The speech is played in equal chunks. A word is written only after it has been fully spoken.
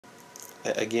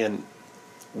again,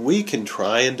 we can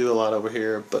try and do a lot over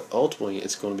here, but ultimately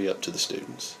it's going to be up to the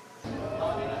students.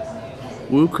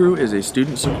 WU Crew is a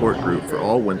student support group for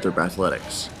all Winthrop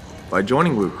athletics. By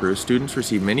joining WU Crew, students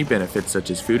receive many benefits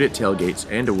such as food at tailgates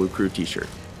and a WU Crew t-shirt.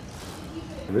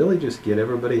 Really just get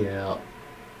everybody out,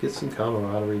 get some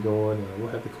camaraderie going. We'll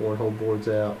have the cornhole boards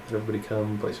out, everybody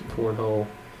come play some cornhole,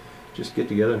 just get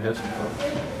together and have some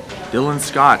fun. Dylan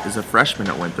Scott is a freshman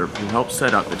at Winthrop who helps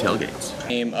set up the tailgates.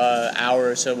 Hour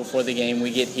or so before the game,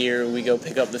 we get here, we go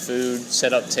pick up the food,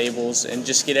 set up tables, and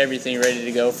just get everything ready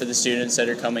to go for the students that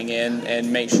are coming in,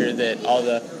 and make sure that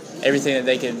everything that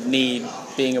they could need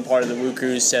being a part of the WU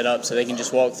Crew is set up so they can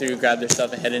just walk through, grab their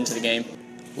stuff, and head into the game.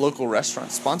 Local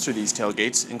restaurants sponsor these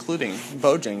tailgates, including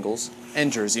Bojangles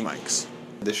and Jersey Mike's.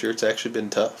 This year it's actually been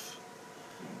tough.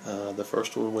 The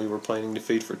first one we were planning to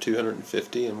feed for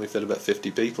 250 and we fed about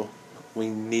 50 people. We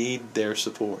need their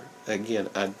support. Again,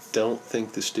 I don't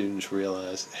think the students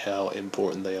realize how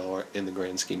important they are in the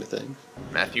grand scheme of things.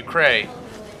 Matthew Cray,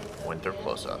 Winthrop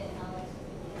Close Up.